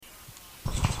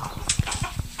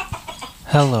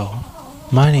Hello,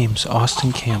 my name's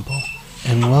Austin Campbell,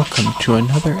 and welcome to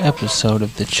another episode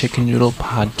of the Chicken Noodle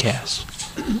Podcast.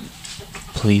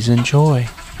 Please enjoy.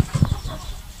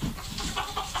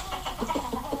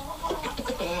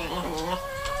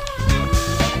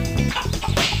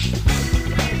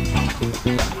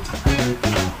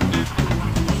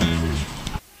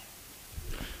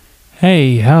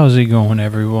 Hey, how's it going,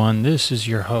 everyone? This is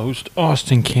your host,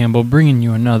 Austin Campbell, bringing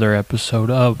you another episode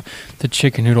of the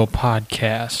Chicken Noodle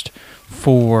Podcast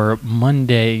for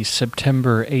Monday,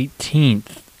 September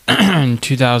 18th,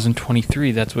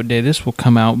 2023. That's what day this will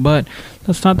come out, but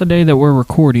that's not the day that we're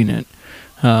recording it.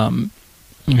 And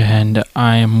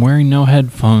I am wearing no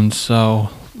headphones, so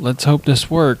let's hope this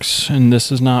works and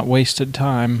this is not wasted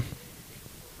time.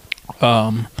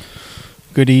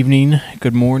 Good evening,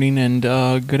 good morning, and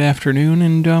good afternoon,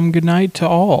 and good night to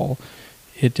all.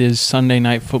 It is Sunday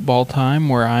night football time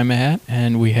where I'm at,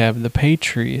 and we have the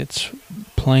Patriots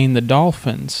playing the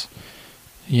Dolphins.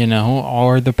 You know,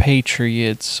 are the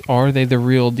Patriots, are they the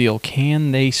real deal?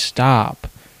 Can they stop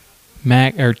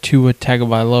Tua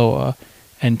Tagovailoa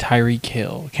and Tyreek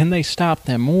Hill? Can they stop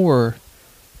them, or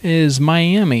is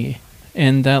Miami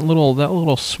and that little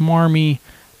smarmy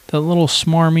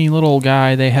little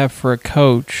guy they have for a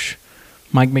coach,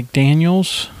 Mike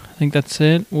McDaniels, I think that's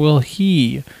it, will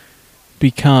he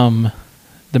become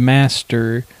the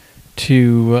master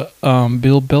to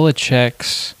Bill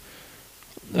Belichick's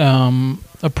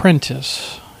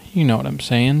apprentice? You know what I'm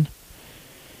saying.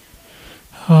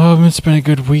 It's been a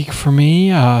good week for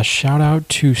me. Shout out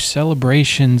to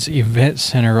Celebrations Event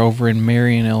Center over in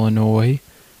Marion, Illinois.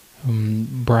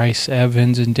 Bryce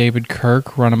Evans and David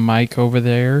Kirk run a mic over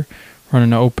there, run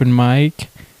an open mic,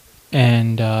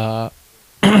 and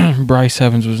Bryce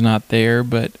Evans was not there,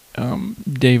 but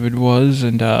David was,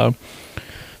 and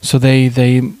so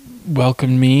they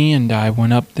welcomed me, and I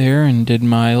went up there and did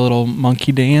my little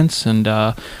monkey dance, and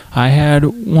I had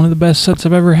one of the best sets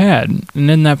I've ever had, and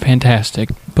isn't that fantastic?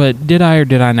 But did I or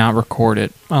did I not record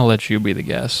it? I'll let you be the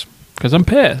guess, because I'm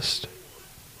pissed.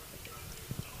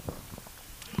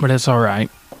 But it's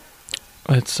alright.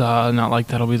 It's not like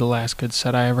that'll be the last good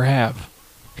set I ever have.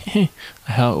 I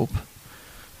hope.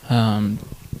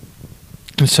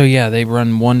 So yeah, they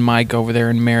run one mic over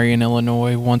there in Marion,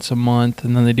 Illinois once a month,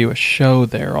 and then they do a show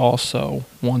there also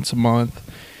once a month.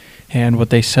 And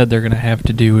what they said they're going to have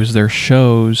to do is their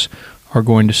shows are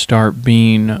going to start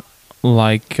being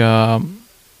like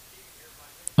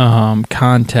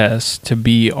contests to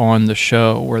be on the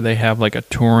show, where they have like a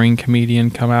touring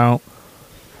comedian come out.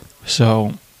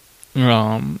 So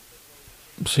next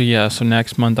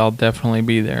month I'll definitely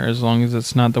be there, as long as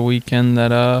it's not the weekend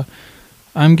that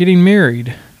I'm getting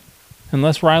married,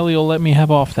 unless Riley will let me have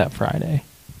off that Friday.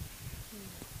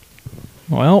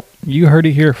 Well, you heard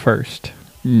it here first.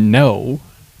 No.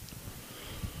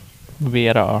 We'll be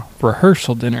at a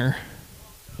rehearsal dinner.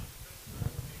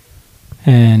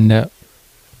 And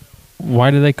why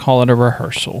do they call it a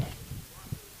rehearsal?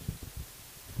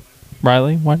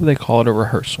 Riley, why do they call it a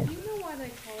rehearsal? You know why they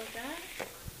call it that.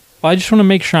 Well, I just want to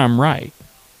make sure I'm right.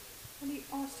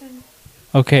 Austin?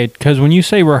 Okay, because when you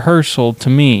say rehearsal to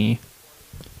me,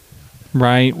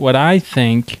 right, what I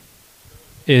think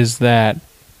is that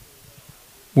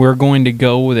we're going to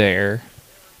go there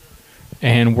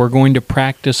and we're going to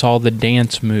practice all the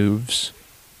dance moves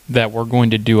that we're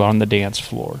going to do on the dance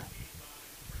floor.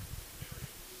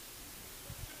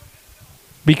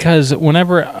 Because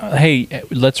whenever, hey,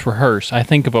 let's rehearse, I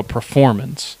think of a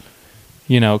performance,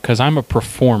 because I'm a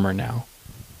performer now,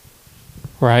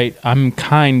 right? I'm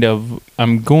going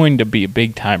to be a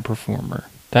big-time performer.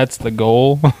 That's the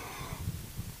goal.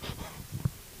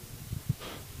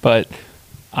 But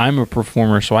I'm a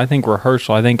performer, so I think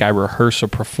rehearsal, I think I rehearse a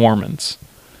performance.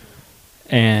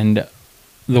 And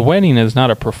the wedding is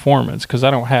not a performance, because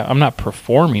I'm not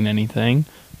performing anything.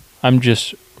 I'm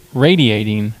just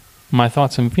radiating my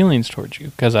thoughts and feelings towards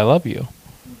you, because I love you.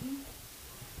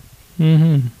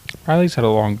 Riley's had a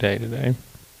long day today.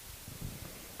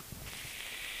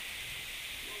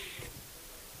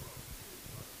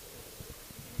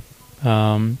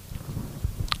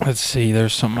 Let's see,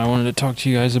 there's something I wanted to talk to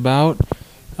you guys about.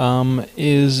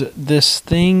 Is this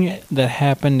thing that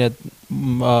happened at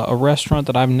a restaurant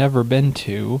that I've never been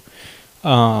to,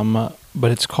 but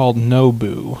it's called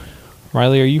Nobu.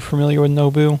 Riley, are you familiar with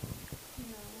Nobu?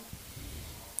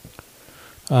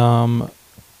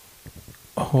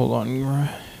 Hold on.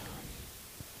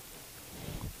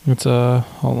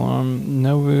 Hold on.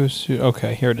 Nobu.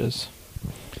 Okay, here it is.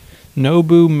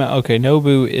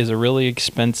 Nobu is a really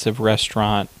expensive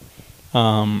restaurant.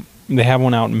 They have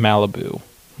one out in Malibu.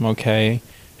 Okay.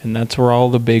 And that's where all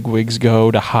the bigwigs go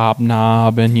to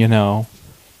hobnob and,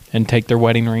 and take their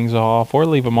wedding rings off or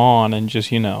leave them on and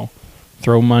just,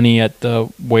 throw money at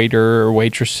the waiter or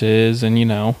waitresses and,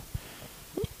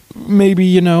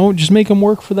 maybe, just make them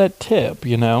work for that tip,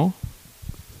 So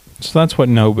that's what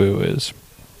Nobu is.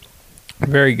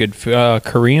 Very good food.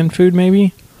 Korean food,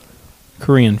 maybe?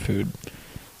 Korean food.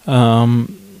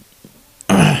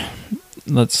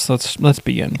 Let's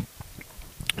begin.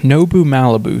 Nobu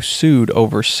Malibu sued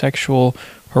over sexual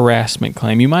harassment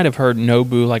claim. You might have heard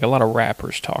Nobu, like a lot of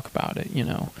rappers talk about it,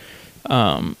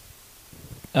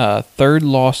 third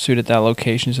lawsuit at that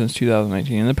location since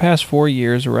 2019. In the past 4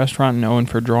 years, a restaurant known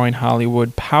for drawing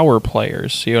Hollywood power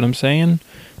players, see what I'm saying?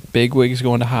 Bigwigs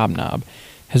going to hobnob,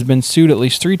 has been sued at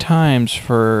least 3 times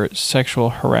for sexual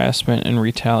harassment and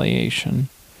retaliation.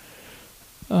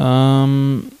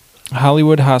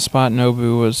 Hollywood hotspot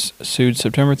Nobu was sued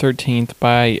September 13th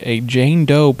by a Jane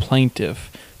Doe plaintiff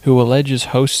who alleges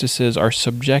hostesses are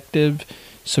subjected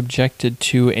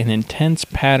to an intense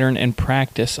pattern and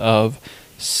practice of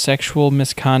sexual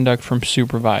misconduct from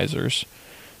supervisors.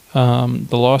 The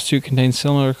lawsuit contains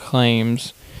similar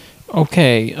claims.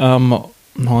 Okay,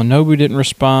 Nobu didn't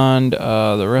respond.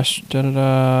 The rest,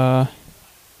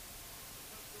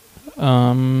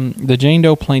 the Jane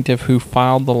Doe plaintiff who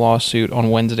filed the lawsuit on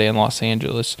Wednesday in Los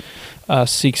Angeles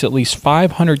seeks at least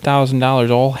 $500,000,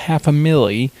 all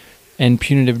 $500,000, in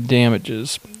punitive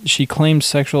damages. She claims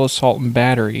sexual assault and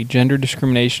battery, gender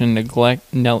discrimination,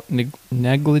 and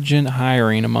negligent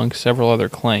hiring, among several other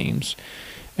claims.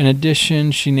 In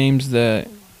addition, she names the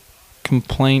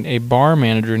complaint a bar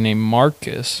manager named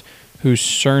Marcus, whose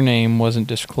surname wasn't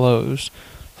disclosed.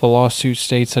 The lawsuit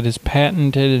states that his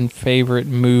patented and favorite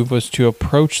move was to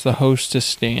approach the hostess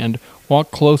stand, walk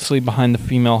closely behind the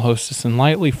female hostess, and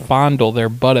lightly fondle their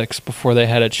buttocks before they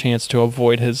had a chance to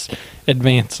avoid his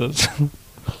advances.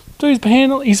 So he's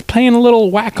playing a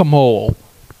little whack-a-mole.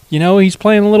 He's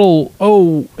playing a little,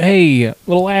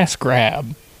 little ass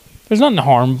grab. There's nothing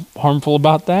harmful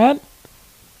about that.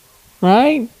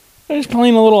 Right? They're just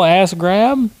playing a little ass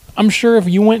grab. I'm sure if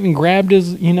you went and grabbed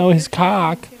his, his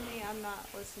cock. I'm not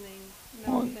listening.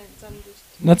 No offense. I'm just.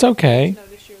 That's okay. I just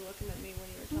noticed you were looking at me when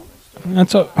you were telling the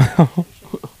story.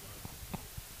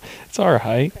 It's all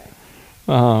right.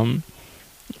 Okay.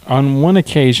 On one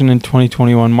occasion in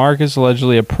 2021, Marcus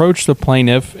allegedly approached the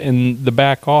plaintiff in the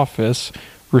back office,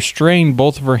 restrained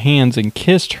both of her hands, and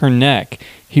kissed her neck.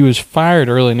 He was fired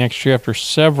early next year after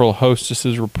several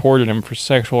hostesses reported him for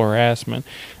sexual harassment.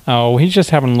 Oh, he's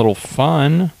just having a little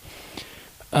fun.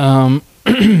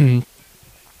 In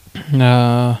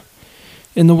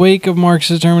the wake of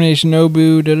Marcus' termination,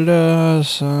 Nobu,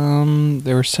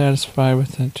 they were satisfied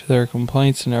with it to their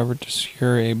complaints in an effort to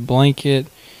secure a blanket.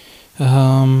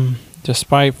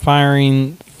 Despite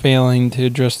failing to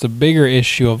address the bigger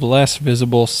issue of less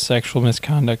visible sexual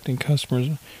misconduct in customers.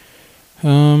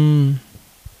 Nobu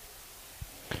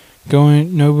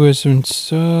has been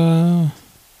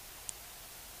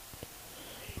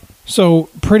so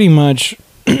pretty much.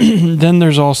 Then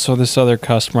there's also this other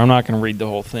customer. I'm not going to read the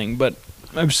whole thing, but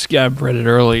I've read it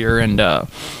earlier, and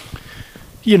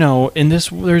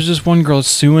there's this one girl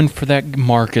suing for that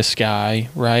Marcus guy,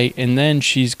 right? And then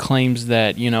she claims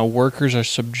that workers are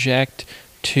subject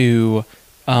to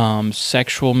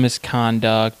sexual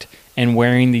misconduct and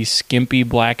wearing these skimpy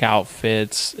black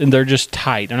outfits, and they're just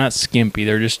tight. They're not skimpy;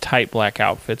 they're just tight black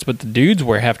outfits. But the dudes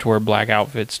have to wear black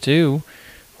outfits too,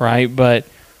 right? But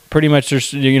pretty much,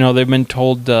 there's they've been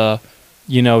told to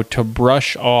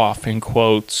brush off, in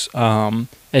quotes,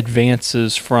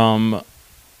 advances from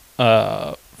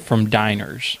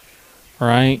diners,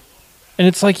 right? And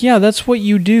it's like, yeah, that's what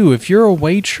you do if you're a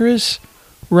waitress,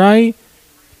 right?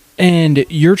 And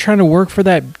you're trying to work for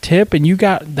that tip, and you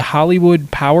got the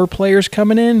Hollywood power players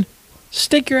coming in.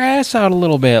 Stick your ass out a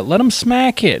little bit. Let them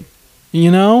smack it.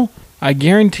 I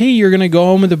guarantee you're gonna go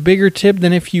home with a bigger tip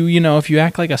than if you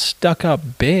act like a stuck-up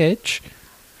bitch.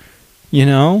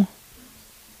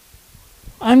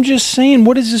 I'm just saying,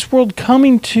 what is this world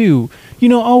coming to?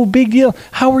 Big deal.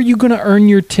 How are you gonna earn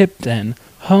your tip then?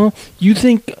 Huh? You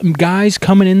think guys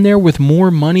coming in there with more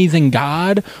money than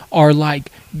God are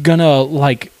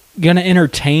gonna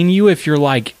entertain you if you're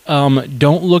like,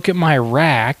 don't look at my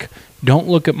rack, don't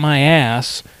look at my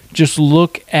ass, just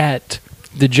look at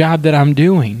the job that I'm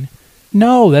doing?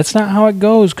 No, that's not how it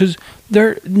goes, because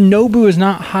Nobu is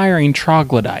not hiring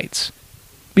troglodytes.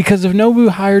 Because if Nobu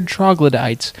hired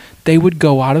troglodytes, they would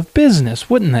go out of business,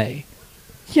 wouldn't they?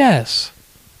 Yes.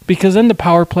 Because then the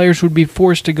power players would be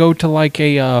forced to go to like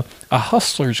a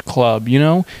hustlers club,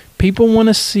 People want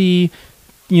to see,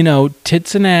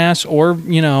 tits and ass, or,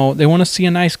 they want to see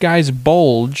a nice guy's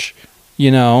bulge,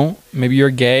 maybe you're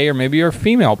gay or maybe you're a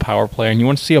female power player and you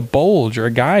want to see a bulge or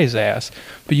a guy's ass.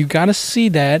 But you got to see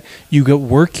that. You go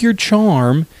work your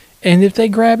charm, and if they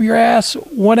grab your ass,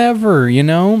 whatever,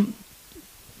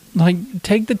 like,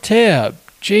 take the tip.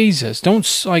 Jesus,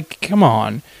 don't, like, come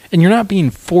on. And you're not being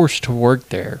forced to work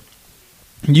there.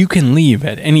 You can leave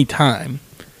at any time,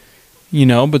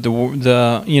 but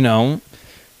the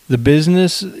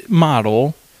business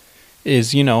model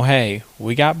is, hey,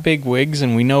 we got big wigs,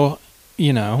 and we know,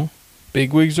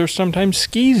 big wigs are sometimes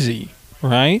skeezy,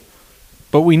 right?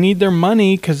 But we need their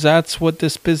money because that's what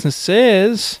this business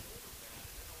is.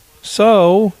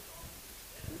 So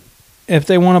if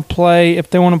they want to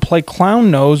play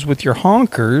clown nose with your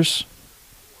honkers,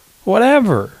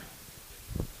 whatever.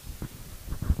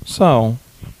 So,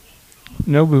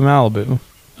 Nobu Malibu.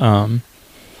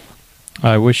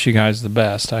 I wish you guys the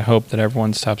best. I hope that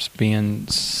everyone stops being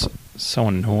so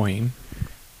annoying.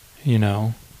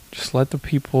 Just let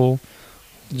people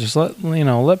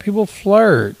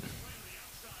flirt.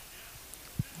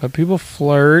 Let people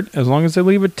flirt as long as they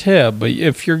leave a tip. But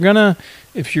if you're gonna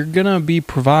be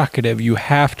provocative, you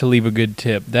have to leave a good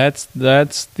tip. That's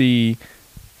the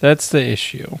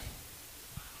issue.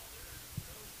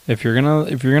 If you're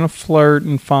gonna flirt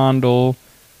and fondle,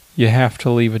 you have to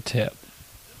leave a tip.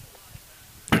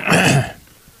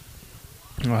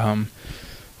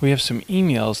 We have some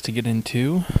emails to get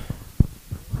into.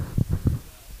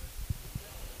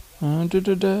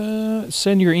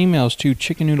 Send your emails to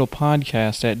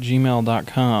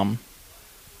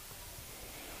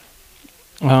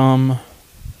chickennoodlepodcast@gmail.com.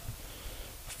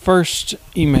 First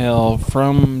email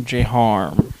from J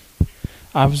Harm.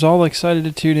 I was all excited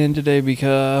to tune in today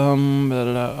because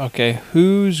okay,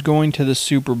 who's going to the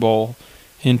Super Bowl?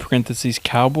 In parentheses,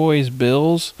 Cowboys,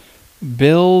 Bills.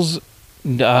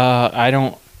 I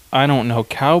don't know.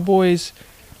 Cowboys,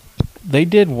 they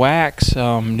did wax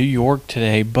New York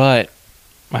today, but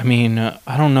I mean,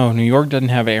 I don't know. New York doesn't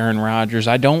have Aaron Rodgers.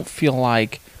 I don't feel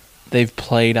like they've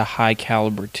played a high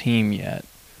caliber team yet.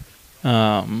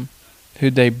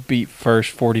 Who'd they beat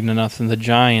first, 40-0? The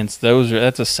Giants.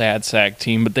 That's a sad sack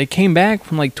team, but they came back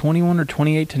from like 21 or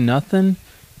 28-0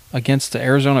 against the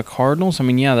Arizona Cardinals. I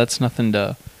mean, yeah, that's nothing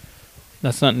to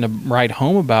write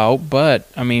home about. But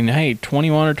I mean, hey,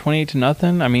 21 or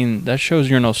 28-0. I mean, that shows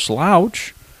you're no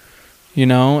slouch,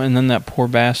 And then that poor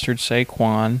bastard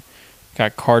Saquon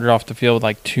got carted off the field with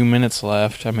like 2 minutes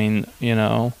left. I mean,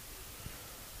 I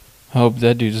hope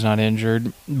that dude's not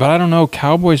injured. But I don't know.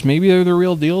 Cowboys, maybe they're the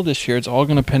real deal this year. It's all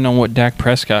going to depend on what Dak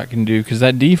Prescott can do, because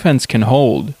that defense can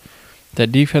hold.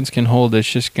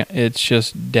 It's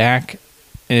just Dak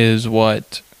is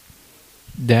what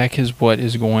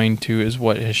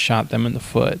has shot them in the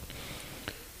foot.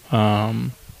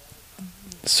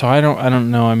 So I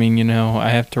don't know. I mean, I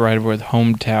have to ride with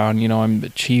hometown. I'm a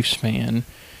Chiefs fan,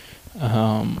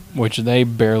 which they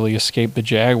barely escaped the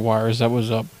Jaguars. That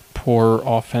was a poor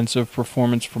offensive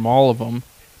performance from all of them.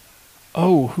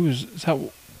 Oh, is that? Is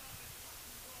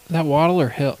that Waddle or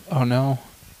Hill? Oh no.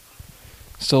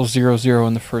 Still 0-0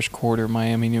 in the first quarter.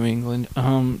 Miami, New England.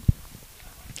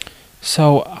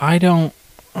 So I don't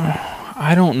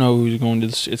know who's going to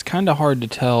this. It's kind of hard to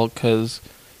tell because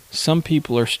some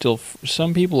people are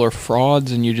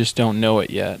frauds and you just don't know it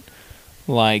yet.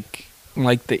 Like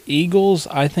the Eagles,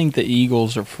 I think the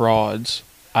Eagles are frauds.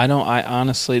 I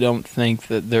honestly don't think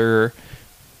that they're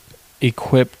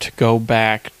equipped to go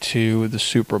back to the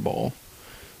Super Bowl.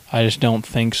 I just don't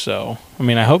think so. I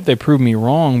mean, I hope they prove me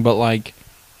wrong, but like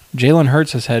Jalen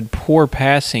Hurts has had poor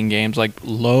passing games, like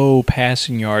low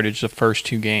passing yardage the first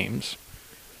two games.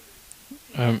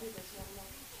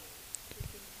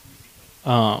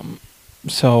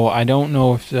 So I don't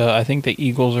know if I think the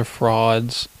Eagles are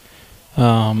frauds.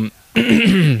 I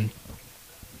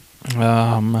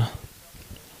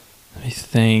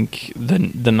think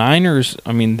the Niners,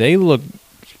 I mean, they look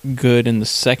good in the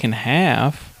second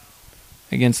half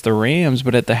against the Rams,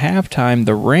 but at the halftime,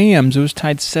 the Rams, it was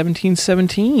tied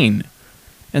 17-17.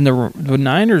 And the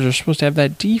Niners are supposed to have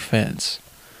that defense.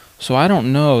 So I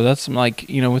don't know. That's like,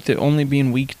 with it only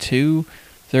being week 2,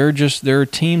 there are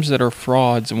teams that are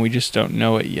frauds and we just don't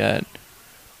know it yet.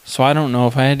 So I don't know.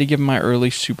 If I had to give my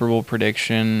early Super Bowl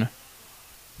prediction,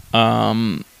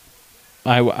 I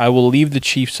will leave the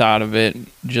Chiefs out of it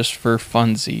just for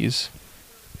funsies.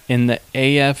 In the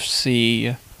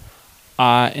NFC,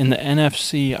 in the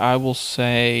NFC, I will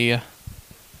say,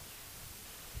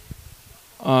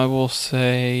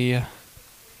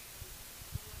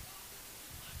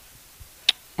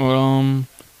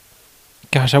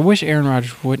 gosh, I wish Aaron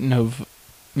Rodgers wouldn't have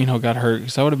got hurt,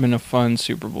 because that would have been a fun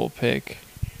Super Bowl pick.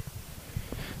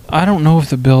 I don't know if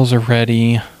the Bills are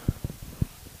ready.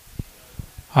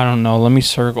 I don't know.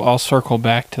 I'll circle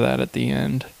back to that at the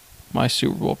end. My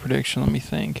Super Bowl prediction, let me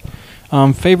think.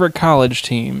 Favorite college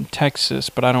team, Texas,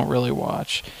 but I don't really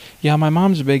watch. Yeah, my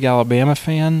mom's a big Alabama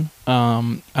fan.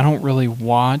 I don't really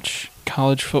watch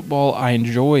college football. I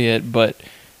enjoy it, but,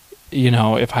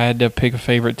 if I had to pick a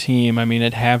favorite team,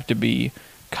 it'd have to be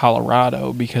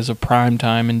Colorado because of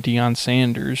primetime and Deion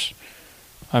Sanders.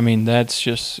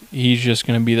 He's just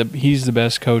going to be he's the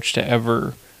best coach to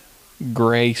ever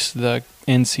grace the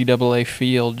NCAA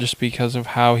field just because of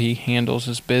how he handles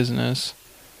his business.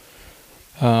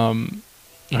 In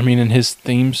his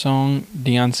theme song,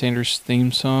 Deion Sanders'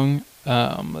 theme song,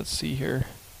 let's see here.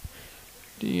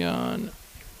 Deion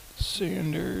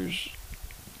Sanders,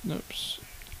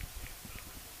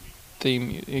 theme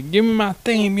music. Give me my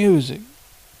theme music.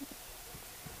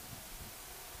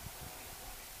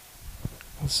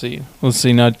 Let's see.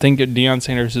 Now, I think Deion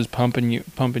Sanders is pumping you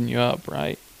up,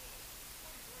 right?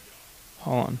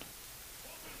 Hold on.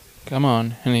 Come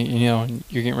on. And, you're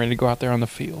getting ready to go out there on the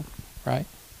field, right?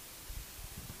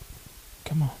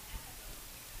 Come on.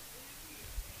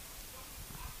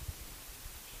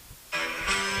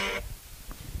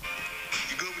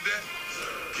 You good with that?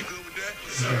 You good with that?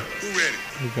 Sir. Who ready?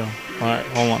 Here we go. All right,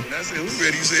 hold on. And I say, who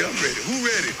ready? You say, I'm ready. Who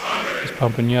ready? I'm ready. He's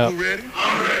pumping you up. Who ready?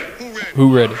 I'm ready. Who ready?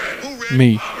 Who ready? Who ready?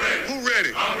 Me. Who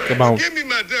ready? Come on. Give me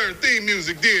my darn theme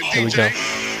music, then, Here we DJ. go. Okay.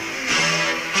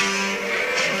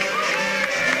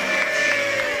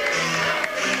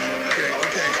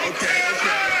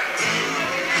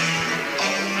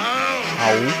 Oh.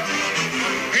 Ow.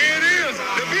 Here it is.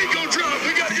 The beat gon' drop.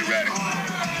 We gotta get ready. We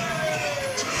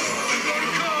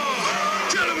gonna call.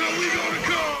 Tell them how we gonna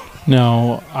call.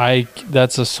 No,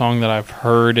 that's a song that I've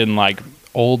heard in like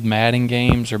old Madden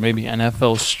games or maybe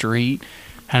NFL Street,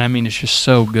 and it's just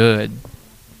so good,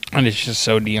 and it's just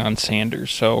so Deion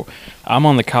Sanders. So I'm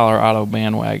on the Colorado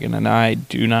bandwagon, and I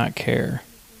do not care.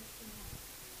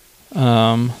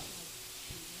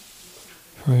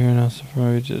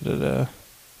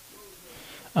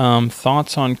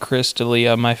 Thoughts on Chris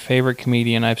D'Elia, my favorite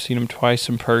comedian. I've seen him twice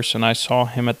in person. I saw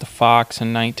him at the Fox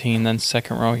in 19, then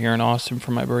second row here in Austin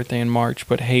for my birthday in March,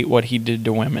 but hate what he did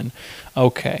to women.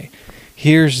 Okay,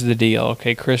 here's the deal.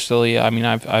 Okay, Chris D'Elia,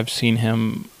 I've seen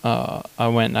him. I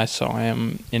went and I saw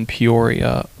him in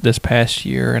Peoria this past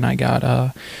year, and I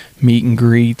got meet and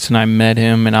greets, and I met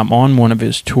him, and I'm on one of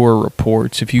his tour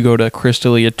reports. If you go to Chris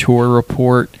D'Elia Tour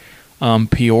Report,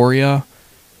 Peoria,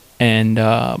 and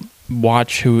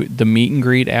watch the meet and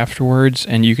greet afterwards,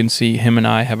 and you can see him and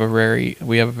I have a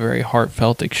very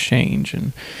heartfelt exchange,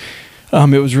 and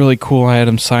it was really cool. I had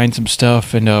him sign some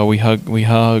stuff, and we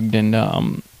hugged, and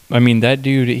that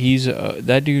dude's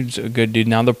a good dude.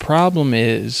 Now the problem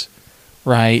is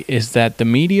that the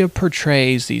media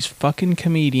portrays these fucking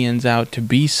comedians out to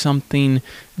be something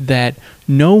that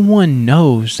no one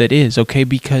knows that is, okay,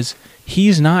 because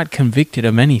he's not convicted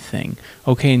of anything,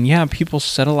 okay, and yeah, people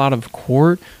settle out of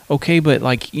court, okay, but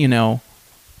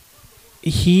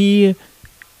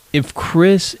if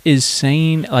Chris is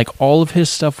saying all of his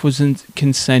stuff wasn't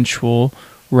consensual,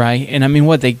 right, and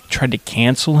what, they tried to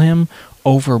cancel him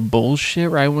over bullshit,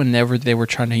 right, whenever they were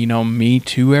trying to, Me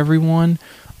Too everyone,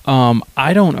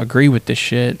 I don't agree with this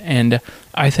shit, and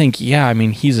I think,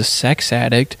 he's a sex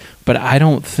addict, but I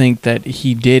don't think that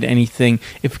he did anything,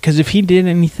 because if he did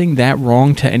anything that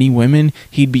wrong to any women,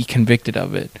 he'd be convicted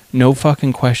of it. No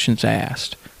fucking questions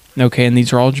asked. Okay, and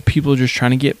these are all people just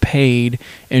trying to get paid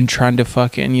and trying to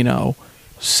fucking,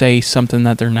 say something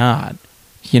that they're not.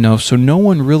 So no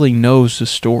one really knows the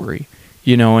story.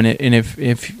 And if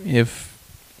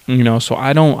so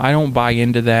I don't buy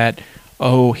into that.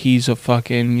 Oh, he's a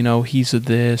fucking, he's a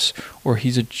this, or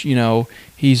he's a,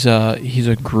 he's a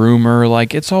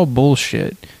groomer. It's all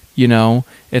bullshit,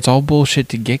 It's all bullshit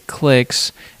to get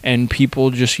clicks, and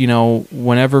people just,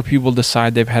 whenever people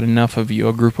decide they've had enough of you,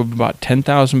 a group of about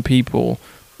 10,000 people,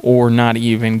 or not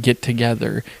even, get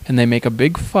together, and they make a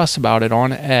big fuss about it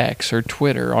on X or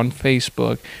Twitter, on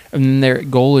Facebook, and their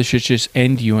goal is just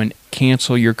end you and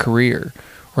cancel your career,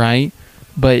 right?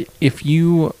 But if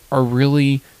you are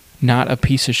really not a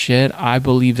piece of shit, I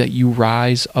believe that you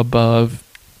rise out of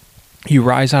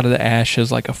the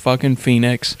ashes like a fucking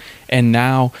phoenix, and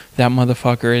now that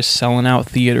motherfucker is selling out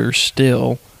theaters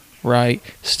still, right?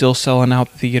 Still selling out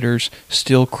theaters,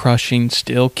 still crushing,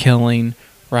 still killing,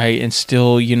 right? And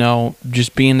still,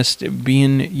 just being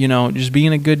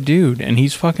a good dude, and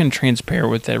he's fucking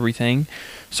transparent with everything.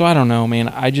 So I don't know,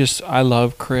 man. I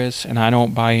love Chris, and I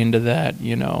don't buy into that,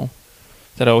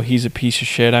 that, oh, he's a piece of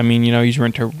shit. I mean, he's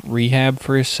went to rehab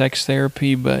for his sex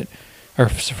therapy, or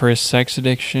for his sex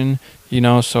addiction,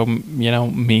 so,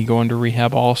 me going to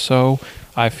rehab also,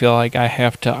 I feel like I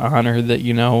have to honor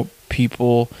that,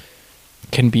 people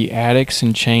can be addicts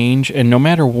and change, and no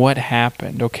matter what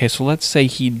happened, okay, so let's say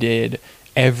he did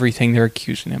everything they're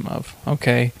accusing him of,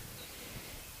 okay,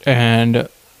 and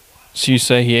so you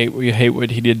say you hate what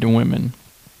he did to women,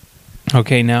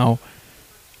 okay, now,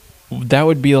 that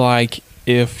would be like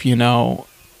if,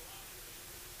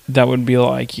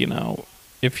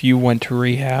 if you went to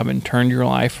rehab and turned your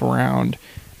life around,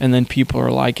 and then people are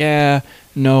like,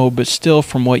 no, but still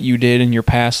from what you did in your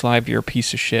past life, you're a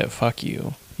piece of shit, fuck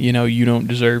you. You don't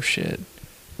deserve shit.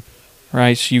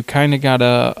 Right? So you kind of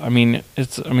gotta,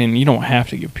 you don't have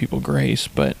to give people grace,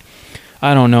 but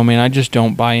I don't know, man, I just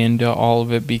don't buy into all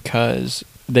of it because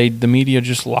the media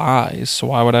just lies, so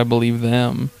why would I believe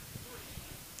them?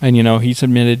 And, he's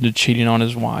admitted to cheating on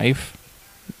his wife,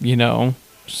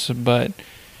 but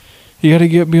you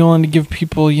gotta be willing to give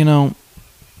people,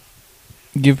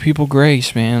 give people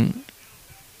grace, man.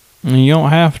 I mean, you don't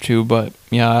have to, but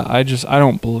yeah, I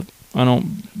don't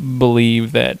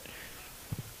believe that.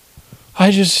 I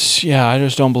just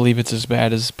don't believe it's as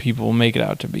bad as people make it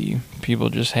out to be. People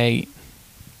just hate.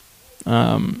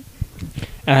 And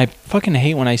I fucking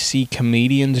hate when I see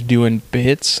comedians doing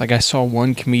bits. Like I saw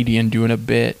one comedian doing a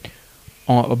bit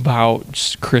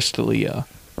about Chris D'Elia.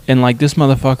 And like this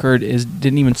motherfucker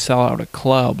didn't even sell out a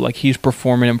club. Like he's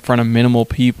performing in front of minimal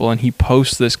people, and he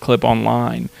posts this clip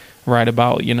online, right,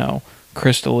 about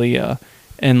Chris D'Elia,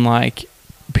 and like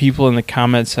people in the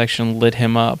comment section lit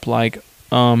him up, like,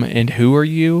 and who are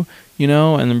you?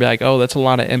 And they'd be like, oh, that's a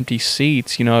lot of empty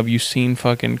seats. Have you seen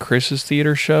fucking Chris's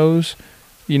theater shows?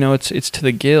 It's to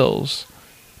the gills.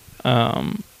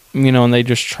 And they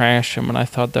just trash him, and I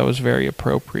thought that was very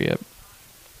appropriate.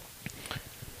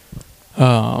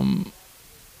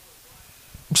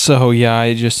 So yeah,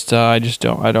 I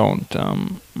don't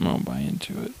buy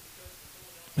into it.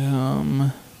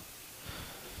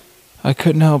 I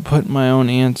couldn't help put my own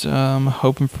answer,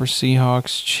 hoping for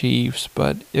Seahawks, Chiefs,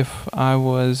 but if I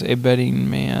was a betting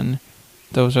man,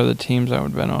 those are the teams I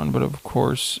would bet on, but of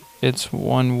course, it's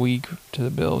 1 week to the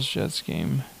Bills-Jets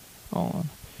game. Hold on.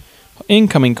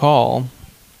 Incoming call.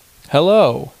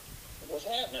 Hello. What's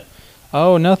happening?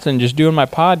 Oh, nothing. Just doing my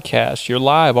podcast. You're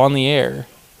live on the air.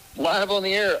 Live on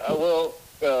the air.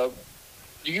 Do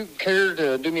you care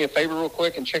to do me a favor real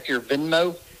quick and check your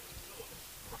Venmo?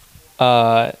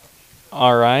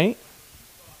 All right.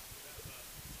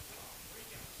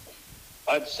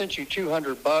 I'd sent you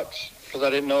 $200 because I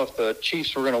didn't know if the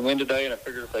Chiefs were going to win today, and I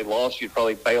figured if they lost, you'd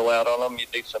probably bail out on them.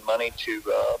 You'd need some money to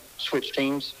switch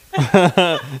teams.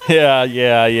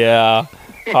 Yeah.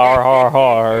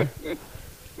 Har.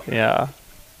 Yeah.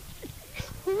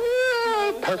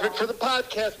 Perfect for the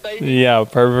podcast, baby. Yeah,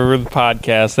 perfect for the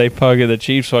podcast. The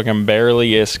Chiefs fucking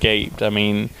barely escaped. I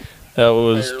mean, that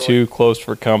was too close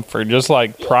for comfort. Just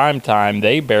like prime time,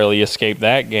 they barely escaped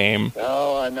that game.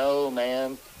 Oh, I know,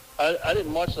 man. I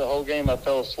didn't watch the whole game. I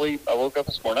fell asleep. I woke up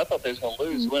this morning. I thought they was going to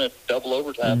lose. Win at double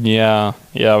overtime. Yeah,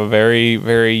 very,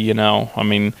 very, it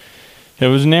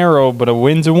was narrow, but a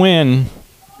win's a win.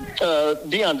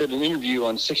 Dion did an interview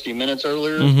on 60 Minutes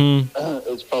earlier.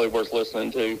 Mm-hmm. It's probably worth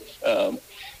listening to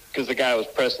because the guy was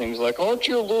pressing him. He was like, aren't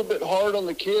you a little bit hard on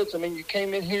the kids? I mean, you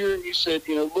came in here and you said,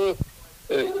 look,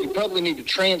 you probably need to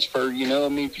transfer, I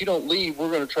mean, if you don't leave,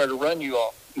 we're going to try to run you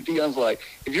off. And Dion's like,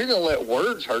 if you're going to let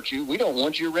words hurt you, we don't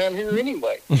want you around here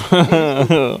anyway.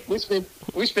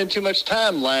 we spend too much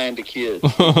time lying to kids. We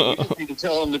just need to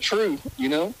tell them the truth,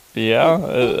 Yeah.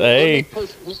 Hey.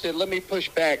 He said, let me push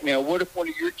back. Now, what if one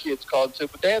of your kids called and said,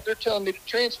 well, Dad, they're telling me to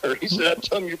transfer. He said, I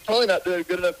told them you're probably not doing a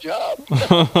good enough job.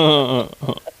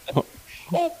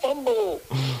 Oh, fumble.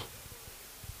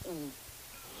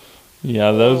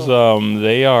 Yeah, those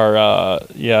they are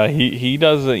he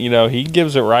doesn't, he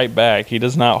gives it right back. He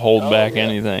does not hold back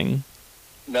anything.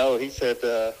 No, he said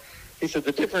the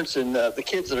difference in the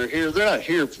kids that are here, they're not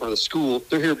here for the school.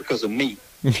 They're here because of me.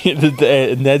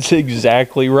 And that's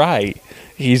exactly right.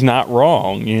 He's not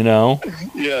wrong,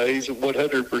 Yeah, he's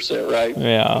 100% right.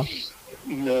 Yeah.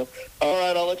 No. All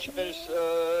right, I'll let you finish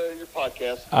your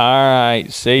podcast. All right,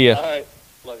 see ya. All right,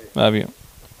 love you. Love you.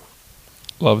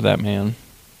 Love that man.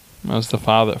 That was the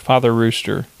Father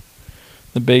Rooster,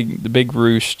 the big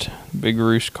roost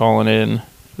calling in,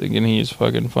 thinking he is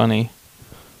fucking funny.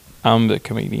 I'm the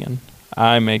comedian.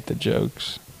 I make the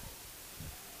jokes.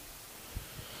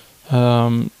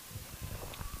 Let's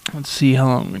see how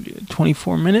long we do.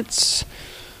 24 minutes.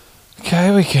 Okay,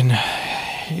 we can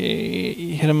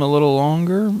hit him a little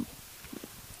longer.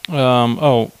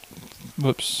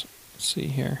 Whoops. Let's see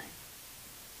here.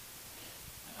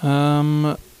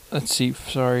 Let's see.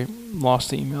 Sorry, lost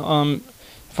the email.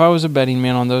 If I was a betting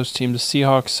man on those teams, the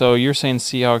Seahawks. So you're saying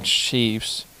Seahawks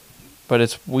Chiefs, but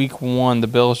it's week 1, the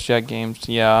Bills Jet games.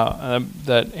 Yeah,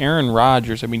 that Aaron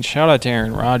Rodgers. I mean, shout out to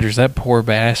Aaron Rodgers. That poor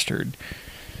bastard.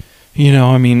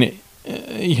 I mean,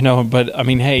 but I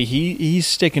mean, hey, he's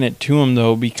sticking it to him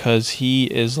though, because he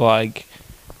is like,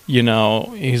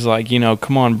 he's like,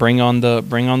 come on, bring on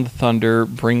the Thunder,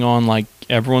 bring on, like,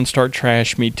 everyone start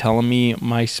trash me, telling me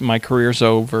my career's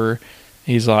over.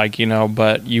 He's like,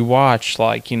 but you watch,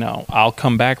 like, I'll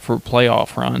come back for a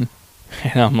playoff run.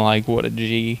 And I'm like, what a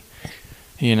G.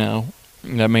 That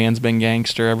man's been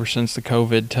gangster ever since the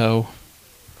COVID toe.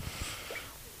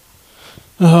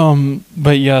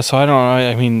 But yeah, so I don't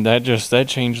know. I mean, that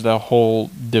changed the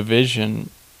whole division.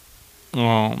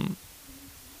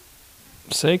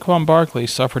 Saquon Barkley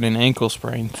suffered an ankle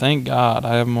sprain. Thank God.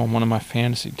 I have him on one of my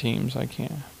fantasy teams. I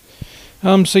can't.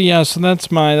 So yeah, so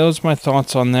those are my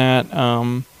thoughts on that. I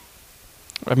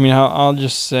mean, I'll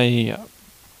just say,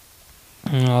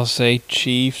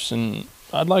 Chiefs, and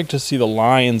I'd like to see the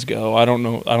Lions go. I don't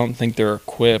know. I don't think they're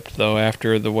equipped though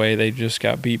after the way they just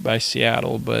got beat by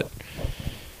Seattle, but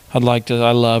I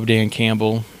love Dan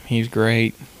Campbell. He's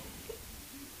great.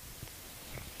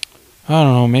 I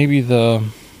don't know, maybe the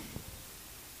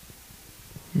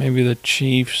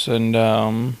Chiefs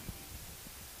and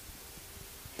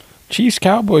Chiefs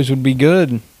Cowboys would be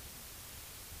good.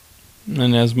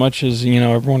 And as much as,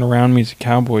 everyone around me is a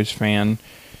Cowboys fan,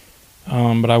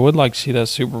 but I would like to see that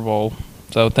Super Bowl.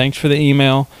 So thanks for the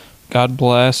email. God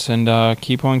bless, and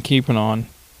keep on keeping on.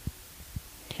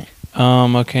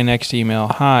 Okay, next email.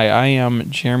 Hi, I am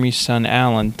Jeremy's son,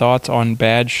 Alan. Thoughts on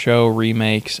bad show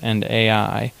remakes and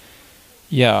AI?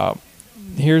 Yeah,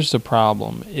 here's the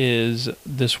problem, is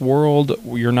this world,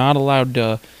 you're not allowed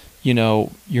to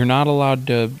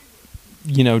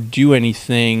do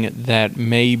anything that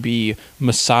may be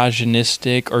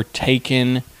misogynistic or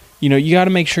taken. You got to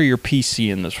make sure you're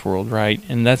PC in this world, right?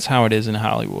 And that's how it is in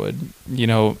Hollywood.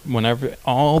 Whenever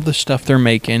all the stuff they're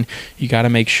making, you got to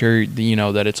make sure,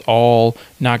 that it's all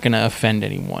not going to offend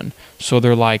anyone. So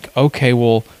they're like, okay,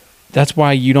 well, that's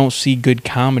why you don't see good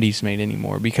comedies made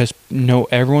anymore, because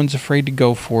everyone's afraid to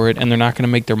go for it, and they're not going to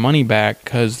make their money back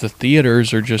because the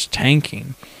theaters are just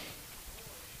tanking.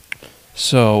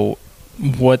 So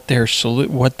what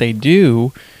they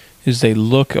do is they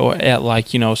look at, like,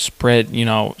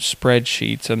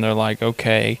 spreadsheets, and they're like,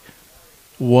 okay,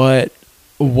 what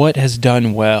has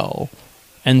done well?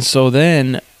 And so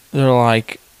then they're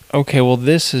like, okay, well,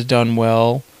 this has done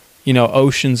well.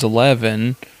 Ocean's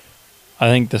 11, I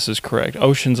think this is correct.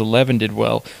 Ocean's 11 did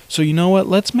well. So you know what?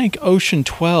 Let's make Ocean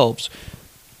 12s.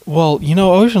 Well,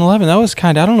 Ocean 11, that was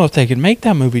I don't know if they could make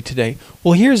that movie today.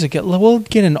 Well, we'll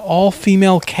get an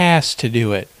all-female cast to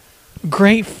do it.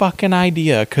 Great fucking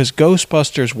idea, because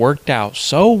Ghostbusters worked out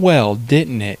so well,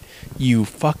 didn't it? You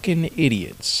fucking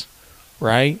idiots.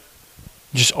 Right?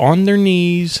 Just on their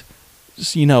knees,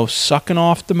 sucking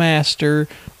off the master.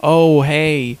 Oh,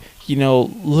 hey,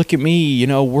 look at me,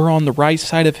 we're on the right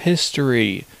side of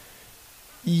history.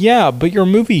 Yeah, but your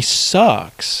movie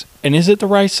sucks. And is it the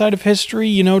right side of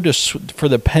history, for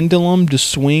the pendulum to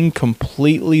swing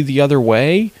completely the other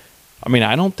way? I mean,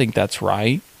 I don't think that's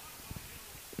right.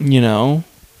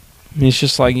 It's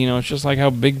just like, it's just like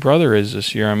how Big Brother is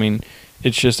this year. I mean,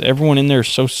 it's just everyone in there is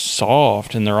so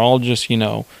soft, and they're all just,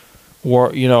 everyone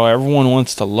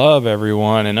wants to love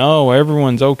everyone, and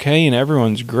everyone's okay, and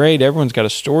everyone's great. Everyone's got a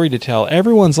story to tell.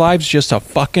 Everyone's life's just a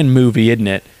fucking movie, isn't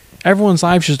it? Everyone's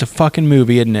life's just a fucking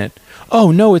movie, isn't it? Oh,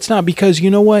 no, it's not, because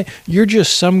you know what? You're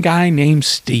just some guy named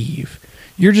Steve.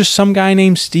 You're just some guy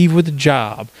named Steve with a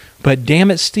job. But damn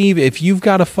it, Steve, if you've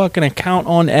got a fucking account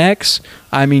on X,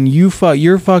 I mean, you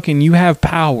have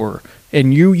power,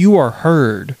 and you are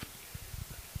heard.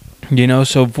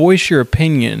 So voice your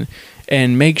opinion,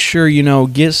 and make sure,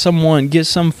 get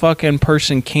some fucking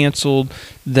person canceled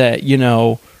that,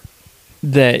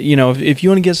 if you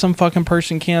want to get some fucking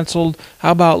person canceled,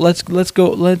 how about let's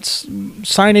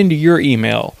sign into your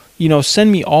email.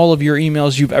 Send me all of your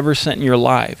emails you've ever sent in your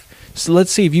life. So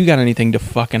let's see if you got anything to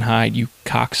fucking hide, you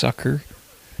cocksucker.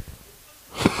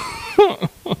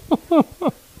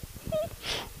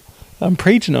 I'm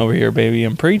preaching over here, baby.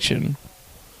 I'm preaching.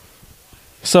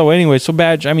 So anyway, so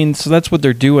that's what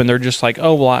they're doing. They're just like,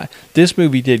 oh, well, this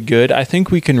movie did good. I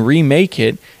think we can remake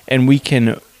it, and we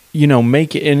can,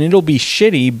 make it, and it'll be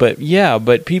shitty, but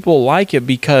people like it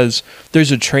because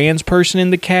there's a trans person in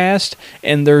the cast,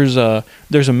 and there's a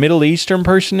Middle Eastern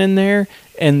person in there,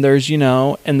 and there's,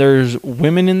 and there's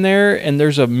women in there, and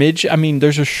there's a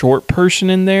there's a short person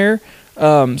in there.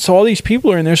 So all these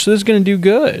people are in there, so this is going to do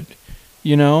good.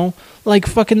 You know? Like,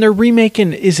 fucking, they're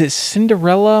remaking, is it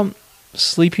Cinderella,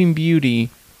 Sleeping Beauty?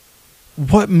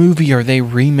 What movie are they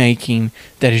remaking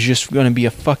that is just going to be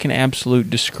a fucking absolute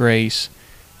disgrace?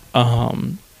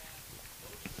 They're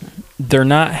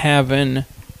not having,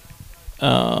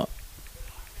 let's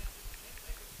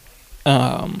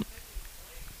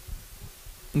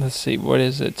see, what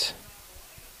is it?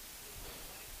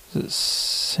 Is it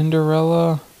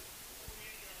Cinderella?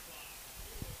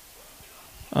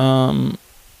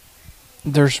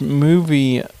 There's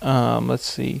movie, let's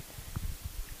see.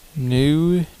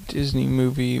 New Disney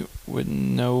movie with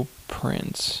no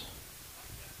prince.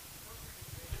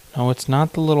 No, it's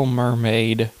not The Little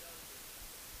Mermaid.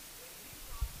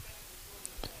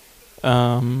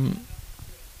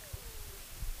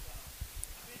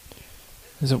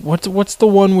 Is it what's the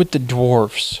one with the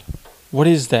dwarfs? What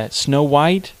is that? Snow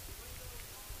White?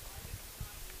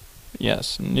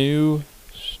 Yes, new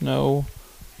Snow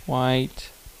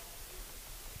White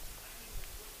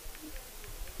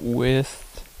with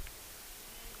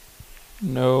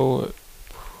no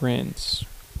prince.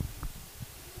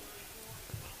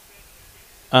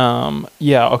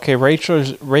 Yeah, okay,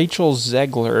 Rachel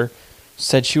Zegler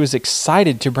said she was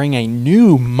excited to bring a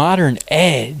new modern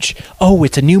edge. Oh,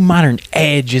 it's a new modern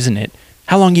edge, isn't it?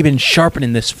 How long you been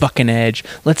sharpening this fucking edge?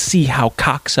 Let's see how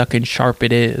cocksucking sharp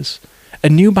it is. A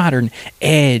new modern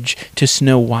edge to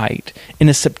Snow White in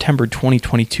a September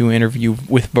 2022 interview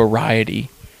with Variety.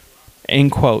 In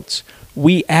quotes,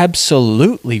 "We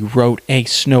absolutely wrote a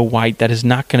Snow White that is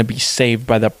not going to be saved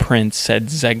by the prince," said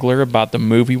Zegler about the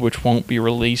movie, which won't be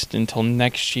released until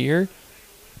next year.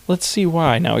 Let's see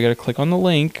why. Now we got to click on the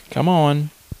link. Come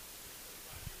on.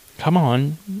 Come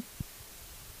on.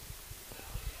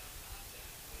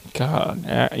 God,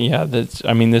 yeah,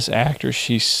 this actress,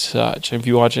 she's such. If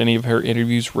you watch any of her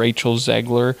interviews, Rachel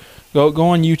Zegler, go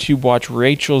on YouTube, watch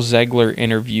Rachel Zegler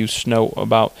interview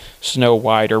about Snow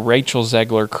White or Rachel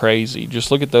Zegler Crazy.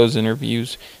 Just look at those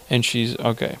interviews, and she's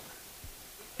okay.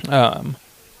 In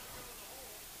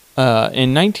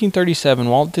 1937,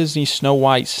 Walt Disney's Snow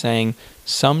White sang,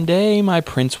 "Someday my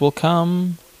prince will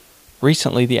come."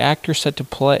 Recently, the actor set to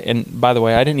play, and by the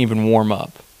way, I didn't even warm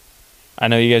up. I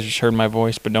know you guys just heard my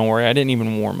voice, but don't worry, I didn't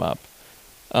even warm up.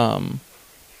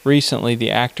 Recently,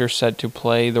 the actor set to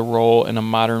play the role in a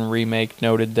modern remake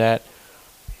noted that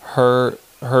her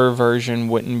version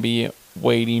wouldn't be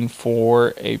waiting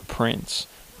for a prince,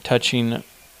 touching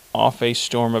off a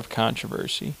storm of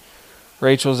controversy.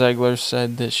 Rachel Zegler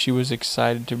said that she was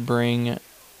excited to bring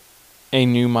a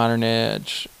new modern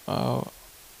edge.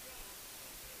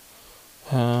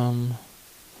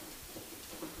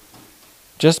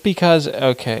 Just because,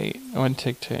 okay, one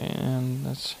TikTok, and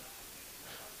that's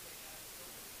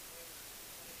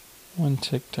one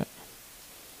TikTok.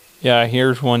 Yeah,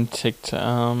 here's one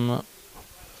TikTok.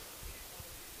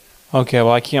 Okay,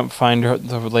 well, I can't find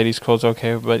the lady's quotes.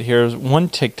 Okay, but here's one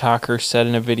TikToker said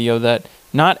in a video that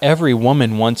not every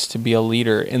woman wants to be a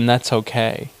leader, and that's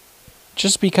okay.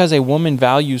 Just because a woman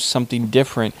values something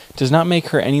different does not make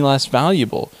her any less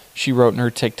valuable, she wrote in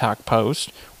her TikTok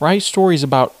post. Write stories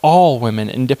about all women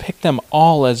and depict them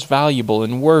all as valuable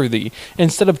and worthy,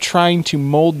 instead of trying to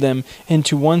mold them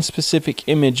into one specific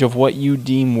image of what you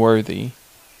deem worthy.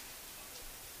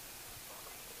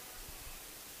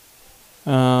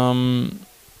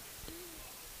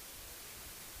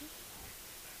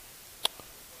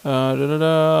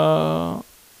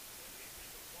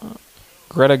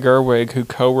 Greta Gerwig, who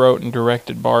co-wrote and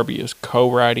directed Barbie, is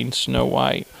co-writing Snow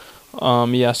White.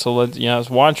 So let's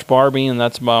watch Barbie, and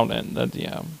that's about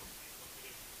it.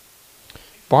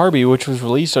 Barbie, which was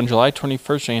released on July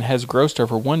 21st and has grossed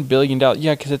over $1 billion.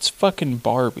 Yeah, because it's fucking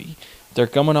Barbie. They're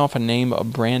coming off a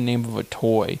brand name of a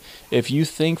toy. If you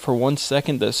think for 1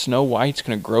 second that Snow White's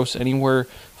going to gross anywhere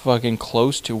fucking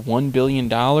close to $1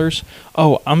 billion,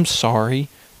 oh, I'm sorry.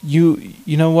 You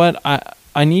know what?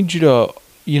 I need you to,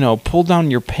 pull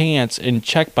down your pants and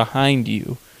check behind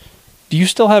you. Do you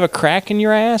still have a crack in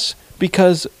your ass?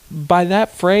 Because by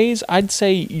that phrase, I'd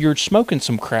say you're smoking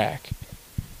some crack.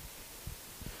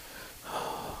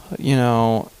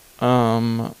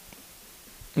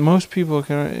 Most people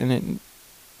can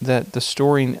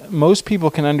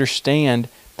understand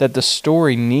that the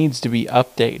story needs to be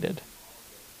updated.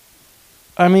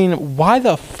 I mean, why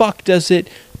the fuck does it?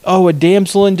 Oh, a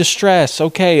damsel in distress.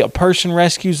 Okay, a person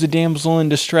rescues the damsel in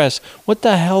distress. What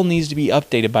the hell needs to be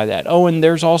updated by that? Oh, and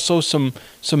there's also some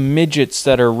midgets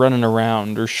that are running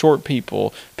around, or short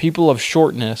people of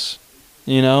shortness,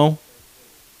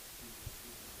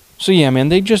 So yeah, man,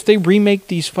 they remake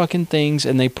these fucking things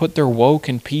and they put their woke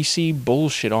and PC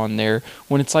bullshit on there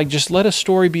when it's like, just let a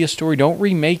story be a story. Don't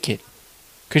remake it,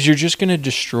 because you're just gonna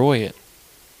destroy it.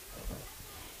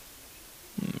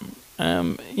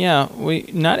 Yeah,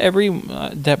 not every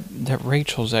that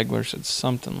Rachel Zegler said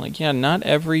something like, yeah, not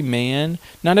every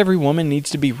woman needs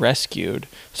to be rescued.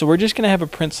 So we're just gonna have a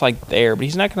prince like there, but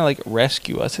he's not gonna like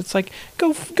rescue us. It's like,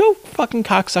 go fucking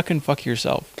cocksuck and fuck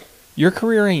yourself. Your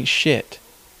career ain't shit.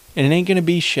 And it ain't going to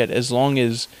be shit as long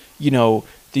as,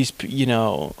 these,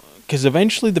 because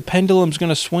eventually the pendulum's going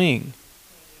to swing.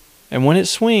 And when it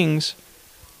swings,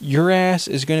 your ass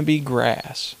is going to be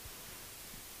grass.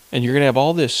 And you're going to have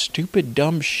all this stupid,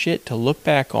 dumb shit to look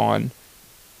back on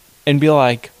and be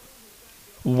like,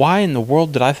 why in the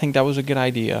world did I think that was a good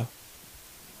idea?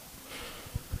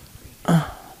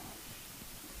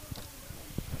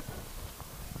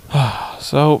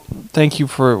 So, thank you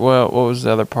for, what was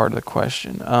the other part of the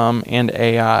question? And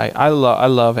AI. I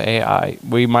love AI.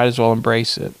 We might as well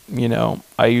embrace it.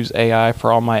 I use AI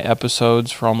for all my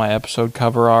episodes, for all my episode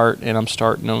cover art, and I'm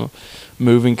starting a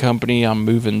moving company. I'm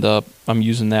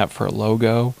using that for a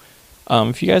logo.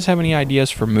 If you guys have any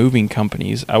ideas for moving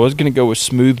companies, I was going to go with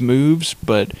Smooth Moves,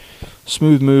 but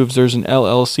Smooth Moves, there's an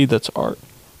LLC that's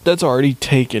already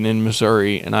taken in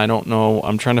Missouri, and I don't know.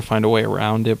 I'm trying to find a way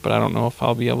around it, but I don't know if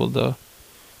I'll be able to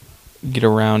get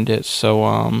around it.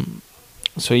 So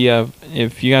yeah,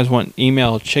 if you guys want,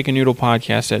 email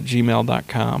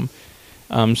chickennoodlepodcast@gmail.com.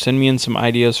 Send me in some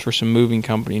ideas for some moving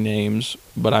company names,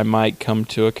 but I might come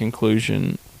to a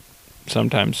conclusion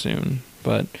sometime soon.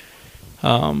 But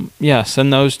yeah,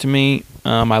 send those to me.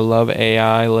 I love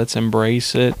AI. Let's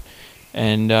embrace it,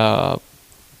 and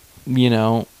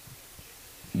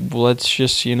let's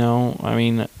just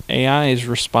AI is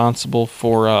responsible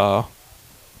for a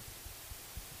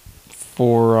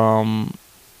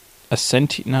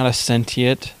sentient, not a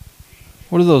sentient.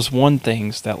 What are those one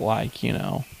things that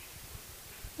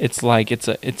it's like it's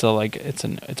a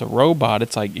robot.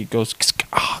 It's like it goes a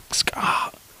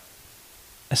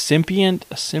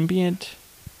symbiont.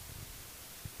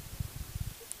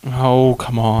 Oh,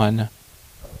 come on.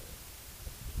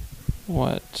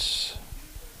 What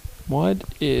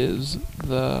is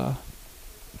the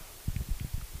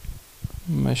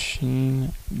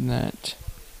machine that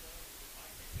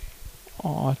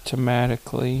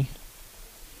automatically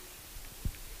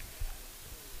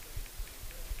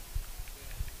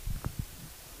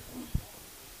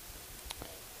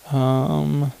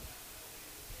no,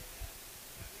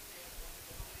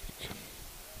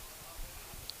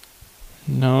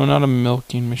 not a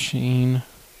milking machine.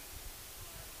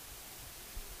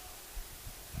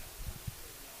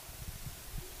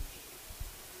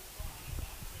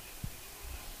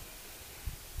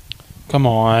 Come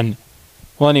on.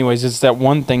 Well, anyways, it's that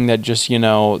one thing that just,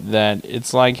 that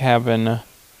it's like having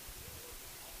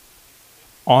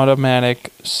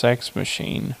automatic sex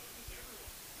machine.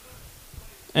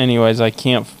 Anyways, I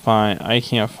can't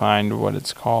find what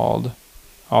it's called.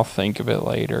 I'll think of it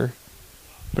later.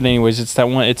 But anyways, it's that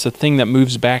one. It's a thing that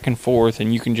moves back and forth,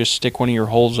 and you can just stick one of your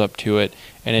holes up to it,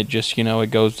 and it just,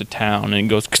 it goes to town, and it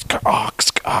goes.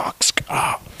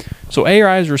 So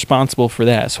AI is responsible for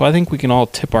that. So I think we can all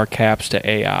tip our caps to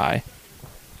AI.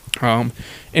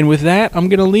 And with that, I'm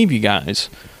gonna leave you guys.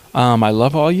 I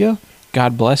love all you.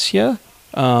 God bless you.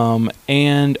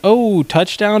 And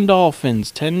touchdown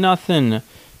Dolphins, 10-0,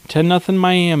 10-0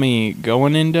 Miami,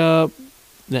 going into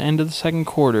the end of the second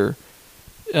quarter.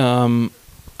 All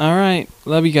right,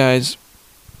 love you guys.